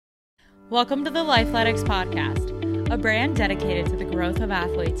Welcome to the Lifeletics Podcast, a brand dedicated to the growth of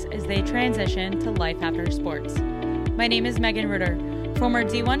athletes as they transition to life after sports. My name is Megan Ruder, former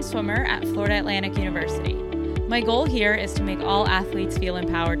D1 swimmer at Florida Atlantic University. My goal here is to make all athletes feel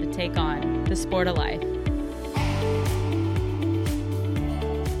empowered to take on the sport of life.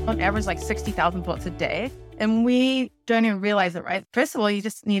 On average, like 60,000 thoughts a day. And we don't even realize it, right? First of all, you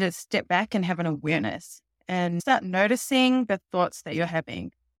just need to step back and have an awareness and start noticing the thoughts that you're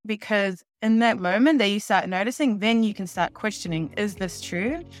having. Because in that moment that you start noticing, then you can start questioning, is this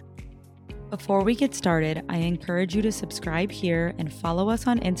true? Before we get started, I encourage you to subscribe here and follow us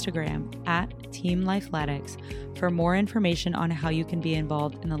on Instagram at Team Lifeletics for more information on how you can be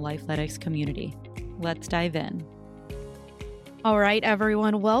involved in the Lifeletics community. Let's dive in. All right,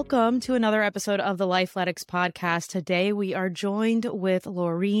 everyone, welcome to another episode of the Lifeletics Podcast. Today, we are joined with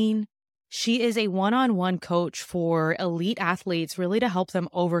Lorrine. She is a one-on-one coach for elite athletes, really to help them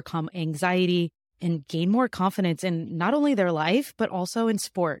overcome anxiety and gain more confidence in not only their life, but also in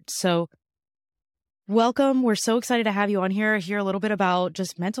sport. So welcome. We're so excited to have you on here, hear a little bit about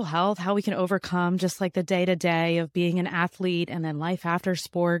just mental health, how we can overcome just like the day-to-day of being an athlete and then life after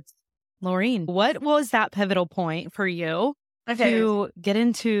sports. Lorrine, what was that pivotal point for you to get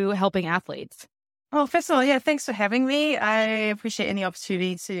into helping athletes? Well, first of all, thanks for having me. I appreciate any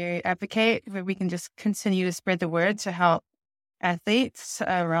opportunity to advocate where we can just continue to spread the word to help athletes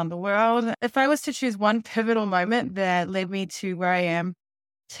around the world. If I was to choose one pivotal moment that led me to where I am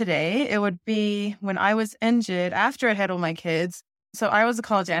today, it would be when I was injured after I had all my kids. So I was a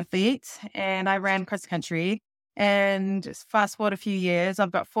college athlete and I ran cross country. And fast forward a few years,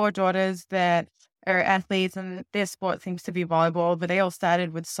 I've got 4 daughters that are athletes and their sport seems to be volleyball, but they all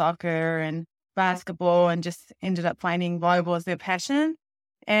started with soccer and basketball and just ended up finding volleyball as their passion.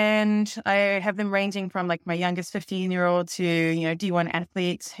 And I have them ranging from like my youngest 15-year-old to, D1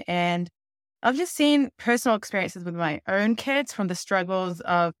 athletes. And I've just seen personal experiences with my own kids from the struggles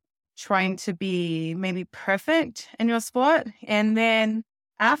of trying to be maybe perfect in your sport. And then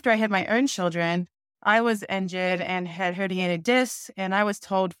after I had my own children, I was injured and had herniated discs. And I was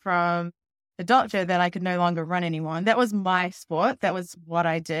told from the doctor that I could no longer run anymore. And that was my sport. That was what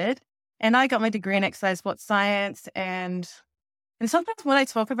I did. And I got my degree in exercise sports science. And sometimes when I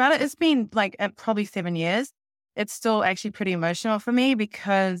talk about it, it's been like probably 7 years. It's still actually pretty emotional for me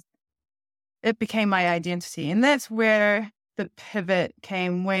because it became my identity. And that's where the pivot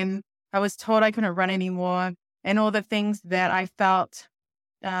came when I was told I couldn't run anymore. And all the things that I felt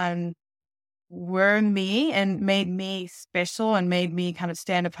were me and made me special and made me kind of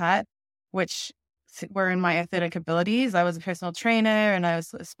stand apart, which were in my athletic abilities. I was a personal trainer and I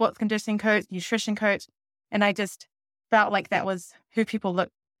was a sports conditioning coach, nutrition coach. And I just felt like that was who people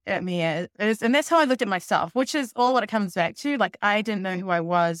looked at me as. And that's how I looked at myself, which is all what it comes back to. Like I didn't know who I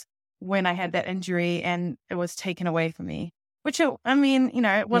was when I had that injury and it was taken away from me, which, it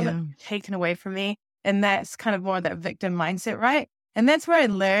wasn't taken away from me. And that's kind of more that victim mindset, right? And that's where I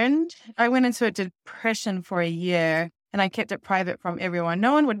learned. I went into a depression for a year. And I kept it private from everyone.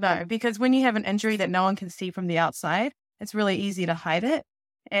 No one would know because when you have an injury that no one can see from the outside, it's really easy to hide it.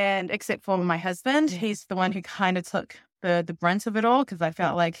 And except for my husband, he's the one who kind of took the brunt of it all because I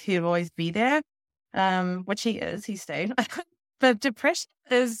felt like he'd always be there, which he is. He stayed. But depression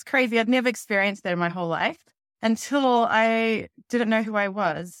is crazy. I'd never experienced that in my whole life until I didn't know who I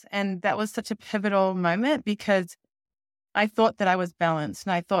was. And that was such a pivotal moment because I thought that I was balanced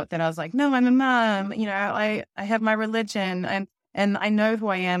and I thought that I was like, no, I'm a mom, I have my religion and I know who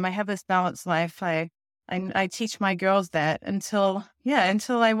I am. I have this balanced life. I teach my girls that until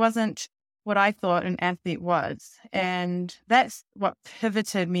I wasn't what I thought an athlete was. And that's what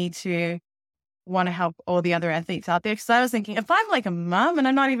pivoted me to want to help all the other athletes out there. Because I was thinking, if I'm like a mom and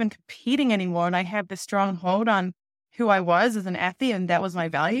I'm not even competing anymore and I have this strong hold on who I was as an athlete and that was my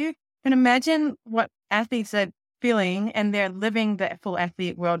value, and imagine what athletes are feeling and they're living the full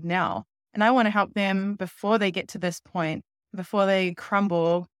athlete world now. And I want to help them before they get to this point, before they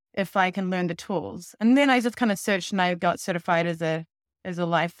crumble, if I can learn the tools. And then I just kind of searched and I got certified as a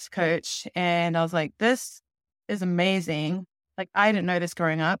life coach. And I was like, this is amazing. Like I didn't know this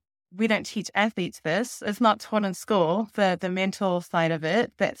growing up. We don't teach athletes this. It's not taught in school, the mental side of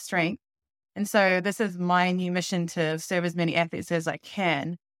it, that strength. And so this is my new mission to serve as many athletes as I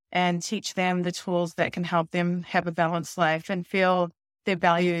can and teach them the tools that can help them have a balanced life and feel their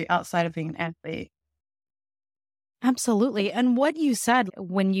value outside of being an athlete. Absolutely. And what you said,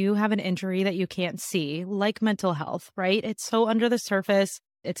 when you have an injury that you can't see, like mental health, right? It's so under the surface,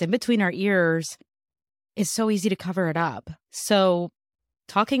 it's in between our ears. It's so easy to cover it up. So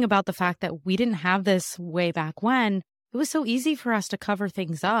talking about the fact that we didn't have this way back when, it was so easy for us to cover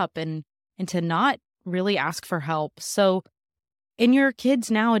things up and and to not really ask for help. So in your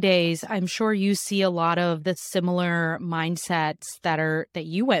kids nowadays, I'm sure you see a lot of the similar mindsets that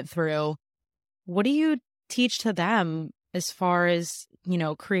you went through. What do you teach to them as far as,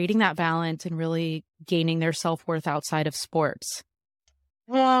 creating that balance and really gaining their self-worth outside of sports?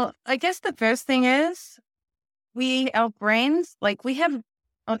 Well, I guess the first thing is our brains, like we have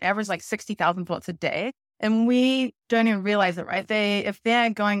on average like 60,000 thoughts a day, and we don't even realize it, right? If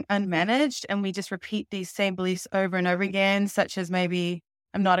they're going unmanaged and we just repeat these same beliefs over and over again, such as maybe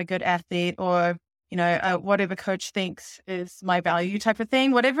I'm not a good athlete, or, whatever coach thinks is my value type of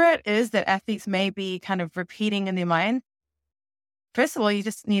thing, whatever it is that athletes may be kind of repeating in their mind. First of all, you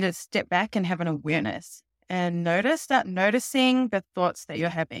just need to step back and have an awareness and start noticing the thoughts that you're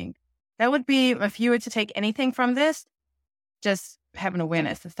having. That would be, if you were to take anything from this, just have an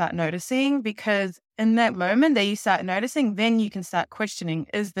awareness and start noticing, because in that moment that you start noticing, then you can start questioning,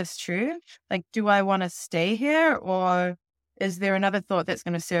 is this true? Like, do I want to stay here, or is there another thought that's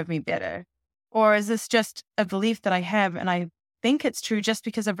going to serve me better? Or is this just a belief that I have and I think it's true just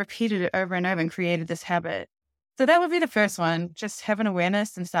because I've repeated it over and over and created this habit? So that would be the first one. Just have an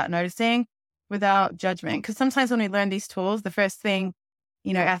awareness and start noticing without judgment. Because sometimes when we learn these tools, the first thing,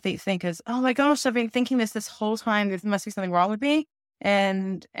 athletes think is, oh my gosh, I've been thinking this whole time. There must be something wrong with me.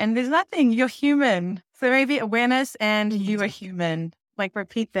 And there's nothing. You're human. So maybe awareness and you are human. Like,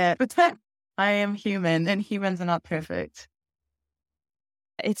 repeat that. I am human, and humans are not perfect.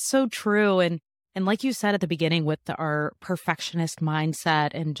 It's so true. And like you said at the beginning, with our perfectionist mindset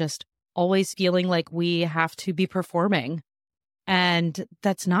and just always feeling like we have to be performing. And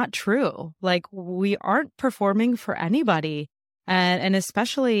that's not true. Like, we aren't performing for anybody. And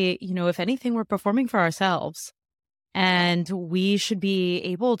especially, if anything, we're performing for ourselves. And we should be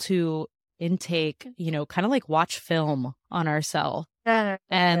able to intake, kind of like watch film on ourselves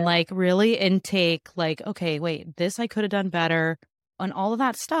and like really intake, like, okay, wait, this I could have done better, and all of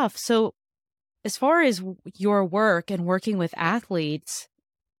that stuff. So as far as your work and working with athletes,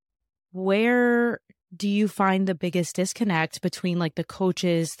 where do you find the biggest disconnect between like the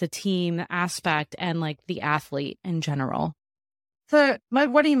coaches, the team aspect, and like the athlete in general? So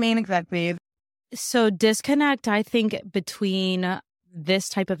what do you mean exactly? So disconnect, I think, between this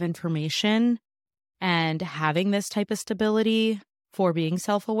type of information and having this type of stability for being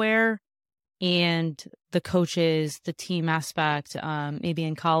self-aware, and the coaches, the team aspect, maybe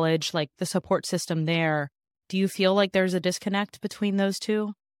in college, like the support system there. Do you feel like there's a disconnect between those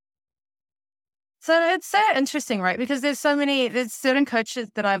two? So it's so interesting, right? Because there's certain coaches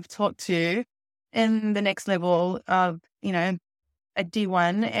that I've talked to in the next level of, a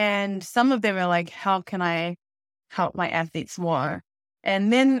D1, and some of them are like, how can I help my athletes more?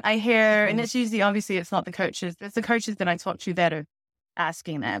 And then I hear, and it's usually, obviously, it's not the coaches. It's the coaches that I talk to that are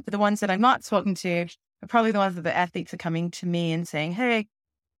asking that. But the ones that I'm not talking to are probably the ones that the athletes are coming to me and saying, hey,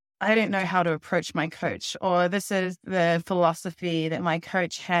 I don't know how to approach my coach, or this is the philosophy that my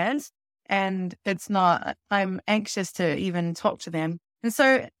coach has, and I'm anxious to even talk to them. And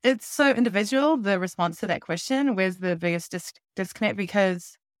so it's so individual, the response to that question, where's the biggest disconnect,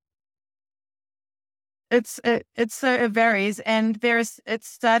 because it varies, and it's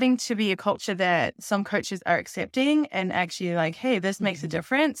starting to be a culture that some coaches are accepting and actually like, hey, this makes a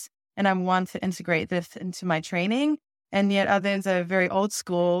difference, and I want to integrate this into my training. And yet others are very old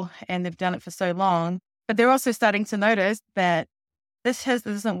school and they've done it for so long, but they're also starting to notice that this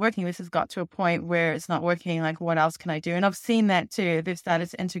isn't working. This has got to a point where it's not working. Like, what else can I do? And I've seen that too. They've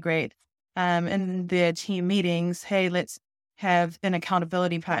started to integrate in their team meetings. Hey, let's have an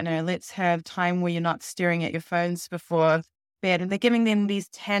accountability partner. Let's have time where you're not staring at your phones before bed. And they're giving them these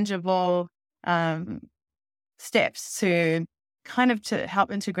tangible steps to kind of to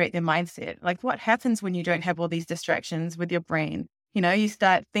help integrate their mindset. Like, what happens when you don't have all these distractions with your brain? You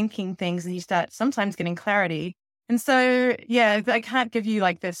start thinking things and you start sometimes getting clarity. And so, yeah, I can't give you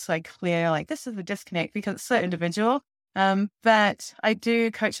like this, like clear, like this is the disconnect, because it's so individual. But I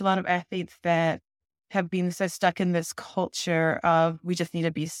do coach a lot of athletes that have been so stuck in this culture of, we just need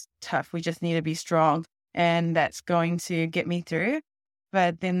to be tough. We just need to be strong. And that's going to get me through.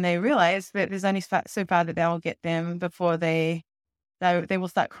 But then they realize that there's only so far that they'll get them before they will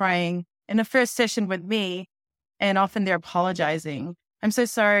start crying in the first session with me. And often they're apologizing. I'm so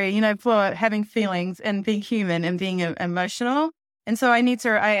sorry, for having feelings and being human and being emotional. And so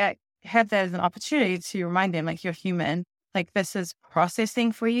I have that as an opportunity to remind them, like, you're human. Like, this is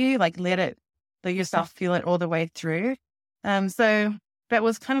processing for you. Like, let yourself feel it all the way through. So that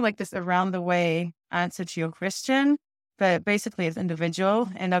was kind of like this around the way answer to your question. But basically, it's individual.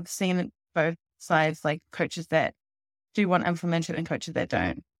 And I've seen both sides, like coaches that do want to implement it and coaches that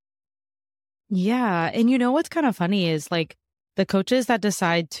don't. Yeah. And you know what's kind of funny is like the coaches that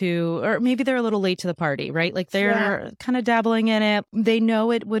decide to, or maybe they're a little late to the party, right? Like Yeah. they're kind of dabbling in it. They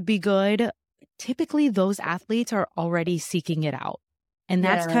know it would be good. Typically, those athletes are already seeking it out. And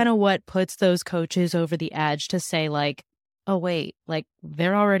that's Yeah. kind of what puts those coaches over the edge to say, like, oh, wait, like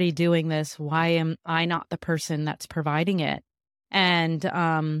they're already doing this. Why am I not the person that's providing it? And,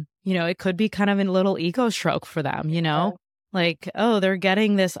 it could be kind of a little ego stroke for them, like, oh, they're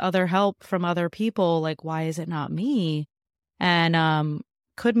getting this other help from other people. Like, why is it not me? And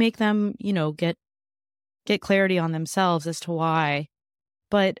could make them, get clarity on themselves as to why.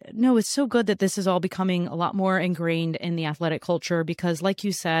 But no, it's so good that this is all becoming a lot more ingrained in the athletic culture because, like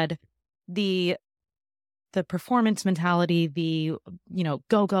you said, the performance mentality, the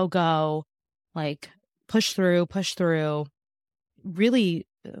go go go, like push through, really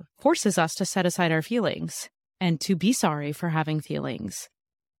forces us to set aside our feelings and to be sorry for having feelings.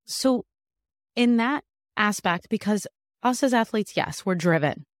 So, in that aspect, because us as athletes, yes, we're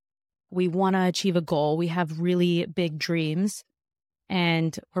driven. We want to achieve a goal. We have really big dreams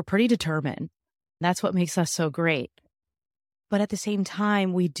and we're pretty determined. That's what makes us so great. But at the same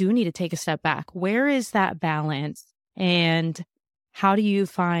time, we do need to take a step back. Where is that balance? And how do you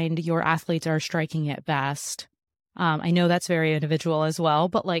find your athletes are striking it best? I know that's very individual as well,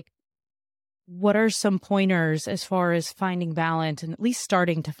 but like, what are some pointers as far as finding balance and at least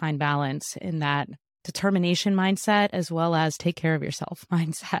starting to find balance in that determination mindset as well as take care of yourself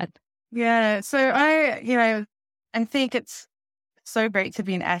mindset? Yeah. So I think it's so great to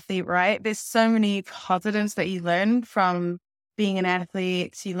be an athlete, right? There's so many positives that you learn from being an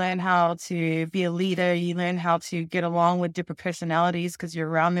athlete. You learn how to be a leader. You learn how to get along with different personalities because you're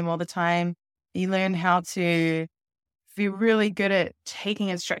around them all the time. You learn how to be really good at taking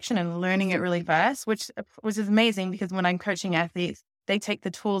instruction and learning it really fast, which is amazing because when I'm coaching athletes, they take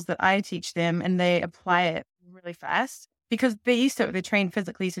the tools that I teach them and they apply it really fast because they're used to it. They're trained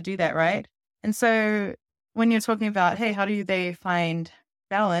physically to do that, right? And so when you're talking about, hey, how do they find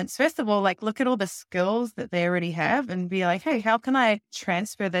balance? First of all, like look at all the skills that they already have and be like, hey, how can I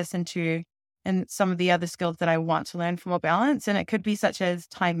transfer this into and some of the other skills that I want to learn for more balance? And it could be such as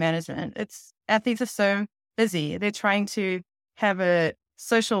time management. Athletes are so busy. They're trying to have a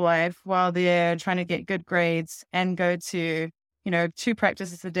social life while they're trying to get good grades and go to, 2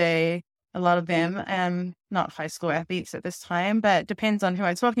 practices a day. A lot of them, not high school athletes at this time, but depends on who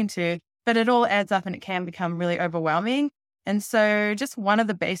I'm talking to. But it all adds up and it can become really overwhelming. And so just one of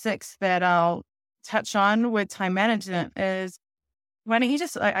the basics that I'll touch on with time management is why don't you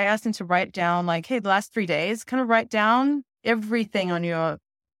I asked him to write down like, hey, the last 3 days, kind of write down everything on your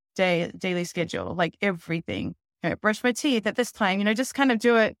daily schedule, like everything. Brush my teeth at this time, just kind of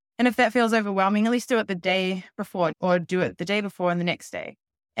do it. And if that feels overwhelming, at least do it the day before or do it the day before and the next day.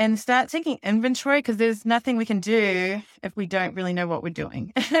 And start taking inventory because there's nothing we can do if we don't really know what we're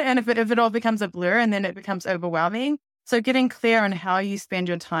doing. And if it all becomes a blur and then it becomes overwhelming. So getting clear on how you spend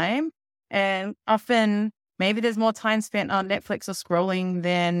your time. And often maybe there's more time spent on Netflix or scrolling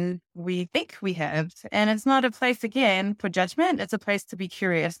than we think we have. And it's not a place, again, for judgment. It's a place to be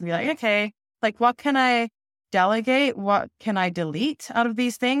curious and be like, okay, like what can I delegate? What can I delete out of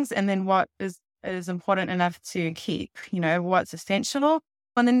these things? And then what is important enough to keep, what's essential?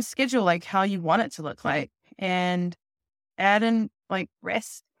 And then schedule like how you want it to look like and add in like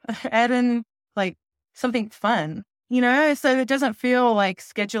rest, add in like something fun, so it doesn't feel like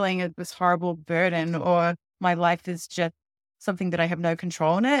scheduling is this horrible burden or my life is just something that I have no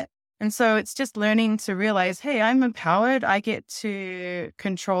control in it. And so it's just learning to realize, hey, I'm empowered. I get to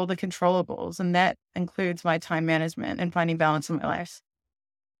control the controllables. And that includes my time management and finding balance in my life.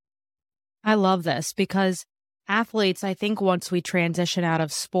 I love this because athletes, I think once we transition out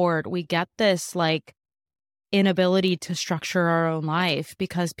of sport, we get this like inability to structure our own life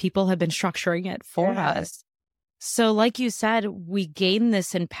because people have been structuring it for us. So like you said, we gain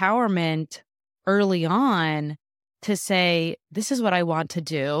this empowerment early on to say, this is what I want to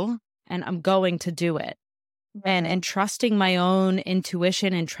do and I'm going to do it. And trusting my own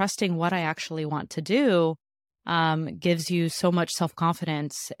intuition and trusting what I actually want to do gives you so much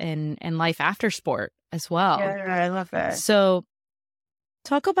self-confidence in life after sport as well. Yeah, I love that. So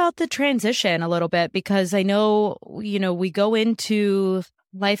talk about the transition a little bit, because I know, we go into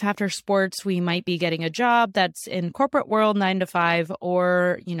life after sports, we might be getting a job that's in corporate world 9 to 5,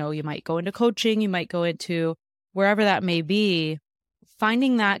 or, you might go into coaching, you might go into wherever that may be.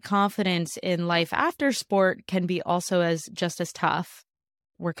 Finding that confidence in life after sport can be also just as tough.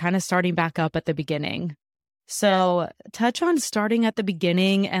 We're kind of starting back up at the beginning. So touch on starting at the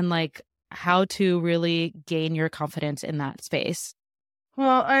beginning and like how to really gain your confidence in that space.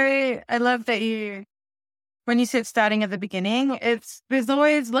 Well, I love that when you said starting at the beginning, there's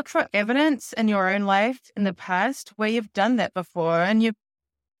always look for evidence in your own life in the past where you've done that before. And your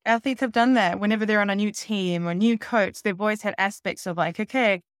athletes have done that whenever they're on a new team or new coach. They've always had aspects of like,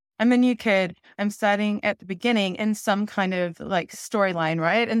 okay, I'm a new kid. I'm starting at the beginning in some kind of like storyline,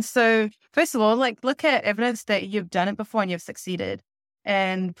 right? And so first of all, like look at evidence that you've done it before and you've succeeded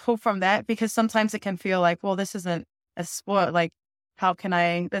and pull from that, because sometimes it can feel like, well, this isn't a sport. Like,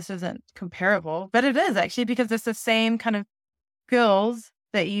 this isn't comparable, but it is actually, because it's the same kind of skills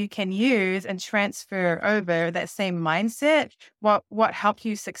that you can use and transfer over, that same mindset. What helped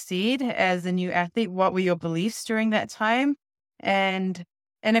you succeed as a new athlete? What were your beliefs during that time? And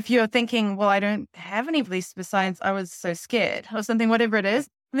if you're thinking, well, I don't have any beliefs besides I was so scared or something, whatever it is,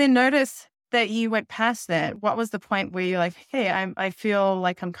 then notice that you went past that. What was the point where you're like, hey, I feel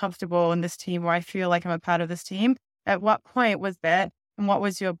like I'm comfortable in this team, or I feel like I'm a part of this team? At what point was that? And what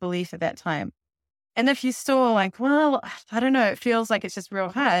was your belief at that time? And if you're still like, well, I don't know, it feels like it's just real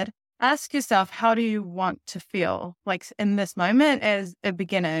hard, ask yourself, how do you want to feel like in this moment as a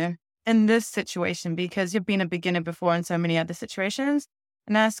beginner in this situation? Because you've been a beginner before in so many other situations.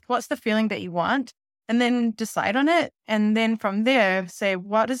 And ask, what's the feeling that you want? And then decide on it. And then from there, say,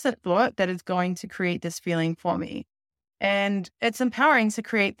 what is the thought that is going to create this feeling for me? And it's empowering to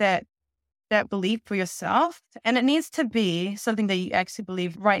create that belief for yourself. And it needs to be something that you actually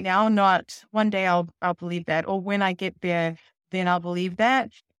believe right now, not one day I'll believe that, or when I get there, then I'll believe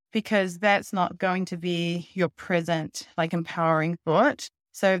that, because that's not going to be your present, like empowering thought.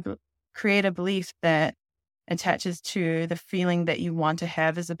 So create a belief that attaches to the feeling that you want to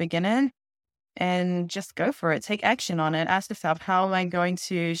have as a beginner, and just go for it. Take action on it. Ask yourself, how am I going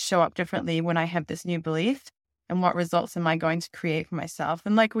to show up differently when I have this new belief? And what results am I going to create for myself?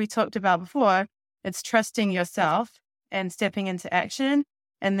 And like we talked about before, it's trusting yourself and stepping into action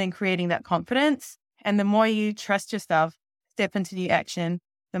and then creating that confidence. And the more you trust yourself, step into the action,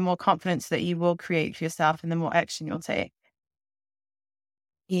 the more confidence that you will create for yourself and the more action you'll take.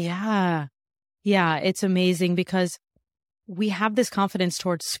 Yeah. Yeah. It's amazing because we have this confidence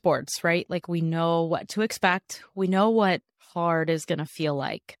towards sports, right? Like we know what to expect. We know what hard is going to feel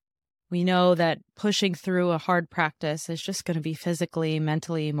like. We know that pushing through a hard practice is just going to be physically,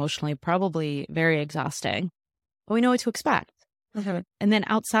 mentally, emotionally, probably very exhausting. But we know what to expect. Mm-hmm. And then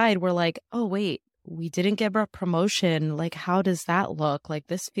outside, we're like, oh, wait, we didn't get a promotion. Like, how does that look? Like,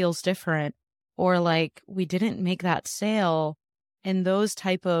 this feels different. Or like, we didn't make that sale. And those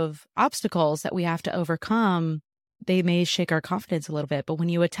type of obstacles that we have to overcome, they may shake our confidence a little bit. But when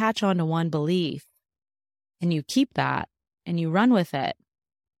you attach onto one belief and you keep that and you run with it,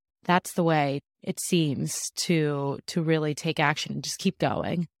 that's the way it seems to really take action and just keep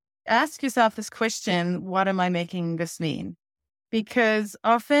going. Ask yourself this question, what am I making this mean? Because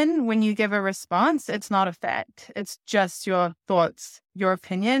often when you give a response, it's not a fact. It's just your thoughts, your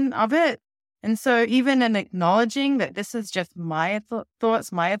opinion of it. And so even in acknowledging that this is just my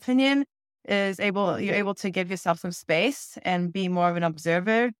thoughts, my opinion, you're able to give yourself some space and be more of an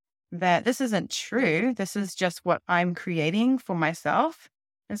observer that this isn't true. This is just what I'm creating for myself.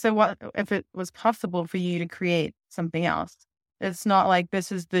 And so what if it was possible for you to create something else? It's not like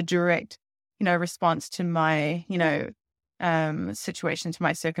this is the direct, response to my, situation, to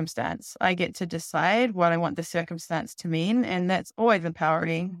my circumstance. I get to decide what I want the circumstance to mean. And that's always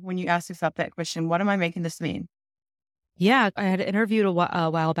empowering when you ask yourself that question, what am I making this mean? Yeah, I had interviewed a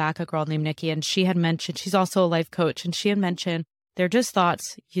while back a girl named Nikki, and she had mentioned, she's also a life coach, and she had mentioned, they're just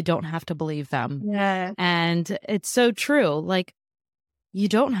thoughts. You don't have to believe them. Yeah. And it's so true. Like, you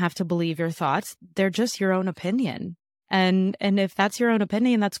don't have to believe your thoughts. They're just your own opinion. And if that's your own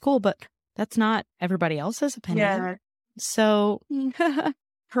opinion, that's cool, but that's not everybody else's opinion. Yeah. So,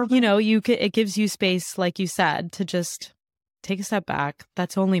 it gives you space, like you said, to just take a step back.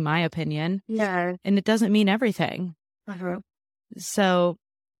 That's only my opinion. Yeah. And it doesn't mean everything. Uh-huh. So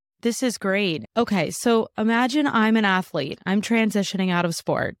this is great. Okay. So imagine I'm an athlete. I'm transitioning out of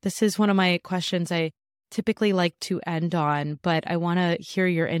sport. This is one of my questions I typically like to end on, but I want to hear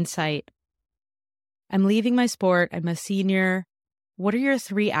your insight. I'm leaving my sport. I'm a senior. What are your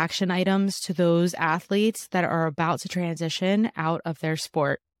 3 action items to those athletes that are about to transition out of their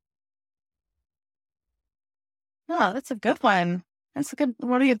sport? Oh, that's a good one.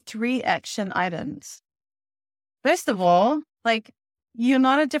 What are your 3 action items? First of all, like, you're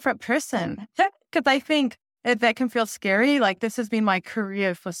not a different person. Because I think that can feel scary. Like, this has been my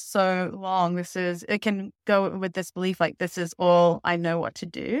career for so long. It can go with this belief, like, this is all I know what to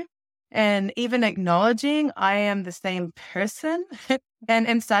do. And even acknowledging I am the same person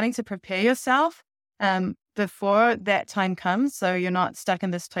and starting to prepare yourself before that time comes. So you're not stuck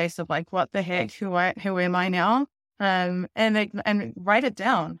in this place of like, what the heck, who am I now? And write it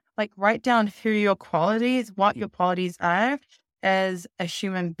down, like write down who your qualities, what your qualities are as a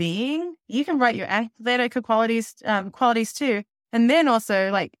human being. You can write your athletic qualities too. And then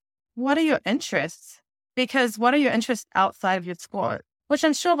also like, what are your interests? Because what are your interests outside of your sport? Which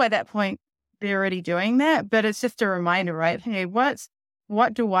I'm sure by that point, they're already doing that, but it's just a reminder, right? Hey, what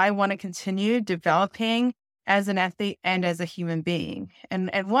do I want to continue developing as an athlete and as a human being? And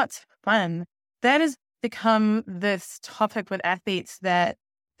what's fun? That has become this topic with athletes that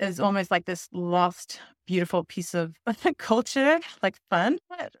is almost like this lost, beautiful piece of culture, like fun.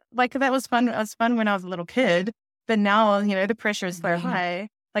 Like that was fun. It was fun when I was a little kid, but now, the pressure is so high.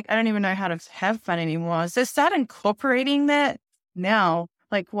 Like, I don't even know how to have fun anymore. So start incorporating that now.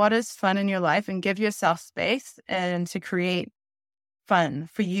 Like, what is fun in your life, and give yourself space and to create fun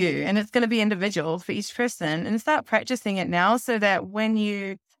for you. And it's going to be individual for each person, and start practicing it now so that when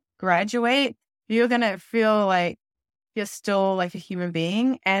you graduate, you're going to feel like you're still like a human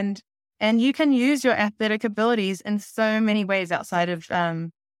being, and you can use your athletic abilities in so many ways outside of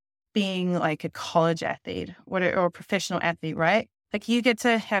being like a college athlete or a professional athlete, right? Like you get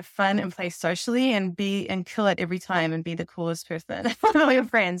to have fun and play socially and kill it every time and be the coolest person with all your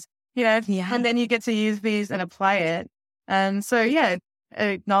friends, Yeah. And then you get to use these and apply it. So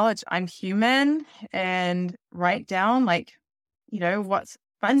acknowledge I'm human and write down like, what's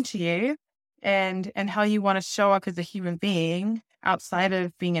fun to you and how you want to show up as a human being outside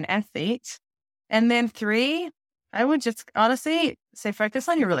of being an athlete. And then 3, I would just honestly say focus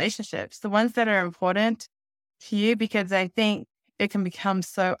on your relationships, the ones that are important to you, because I think it can become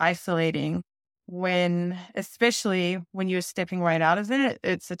so isolating especially when you're stepping right out of it.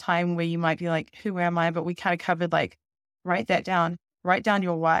 It's a time where you might be like, who am I? But we kind of covered like, write that down, write down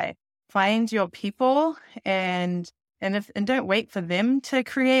your why, find your people and don't wait for them to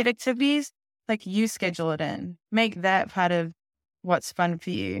create activities. Like you schedule it in, make that part of what's fun for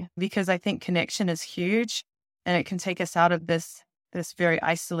you, because I think connection is huge and it can take us out of this very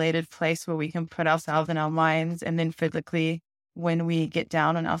isolated place where we can put ourselves in our minds and then physically when we get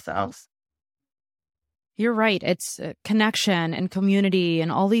down on ourselves. You're right. It's connection and community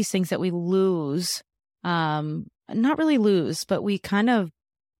and all these things that we lose. Not really lose, but we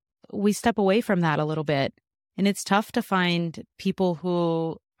step away from that a little bit. And it's tough to find people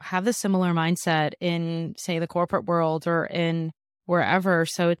who have the similar mindset in, say, the corporate world or in wherever.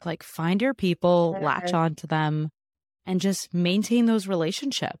 So it's like, find your people, latch on to them, and just maintain those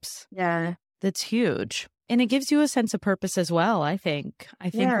relationships. Yeah. That's huge. And it gives you a sense of purpose as well, I think.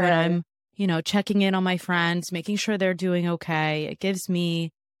 When I'm, checking in on my friends, making sure they're doing okay, it gives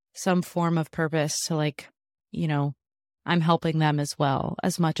me some form of purpose to I'm helping them as well,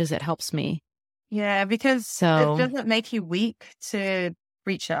 as much as it helps me. Yeah, because it doesn't make you weak to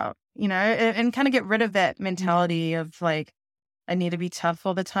reach out, and kind of get rid of that mentality of like, I need to be tough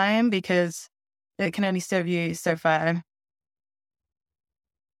all the time, because it can only serve you so far.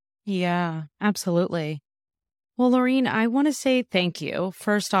 Yeah, absolutely. Well, Lorrine, I want to say thank you,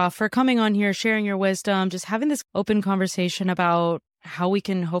 first off, for coming on here, sharing your wisdom, just having this open conversation about how we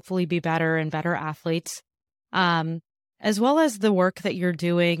can hopefully be better and better athletes, as well as the work that you're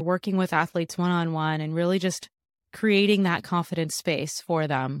doing, working with athletes one-on-one and really just creating that confidence space for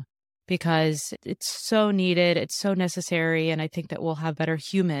them, because it's so needed, it's so necessary, and I think that we'll have better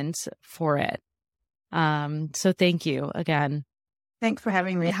humans for it. So thank you again. Thanks for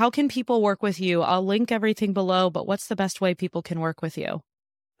having me. How can people work with you? I'll link everything below, but what's the best way people can work with you?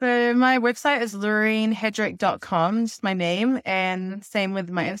 So my website is LorrineHeadrick.com, just my name, and same with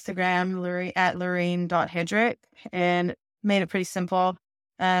my Instagram, at Lorrine.Headrick, and made it pretty simple.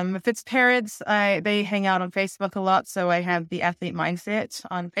 If it's parents, they hang out on Facebook a lot, so I have the Athlete Mindset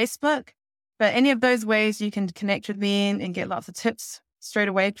on Facebook. But any of those ways you can connect with me and get lots of tips straight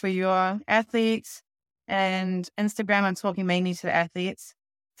away for your athletes. And Instagram, I'm talking mainly to the athletes.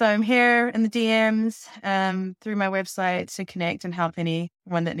 So I'm here in the DMs through my website to connect and help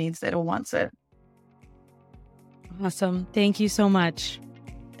anyone that needs it or wants it. Awesome. Thank you so much.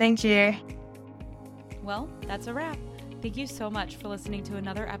 Thank you. Well, that's a wrap. Thank you so much for listening to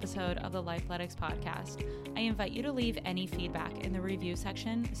another episode of the Lifeletics podcast. I invite you to leave any feedback in the review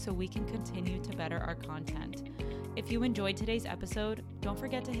section so we can continue to better our content. If you enjoyed today's episode, don't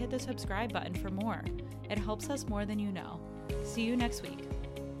forget to hit the subscribe button for more. It helps us more than you know. See you next week.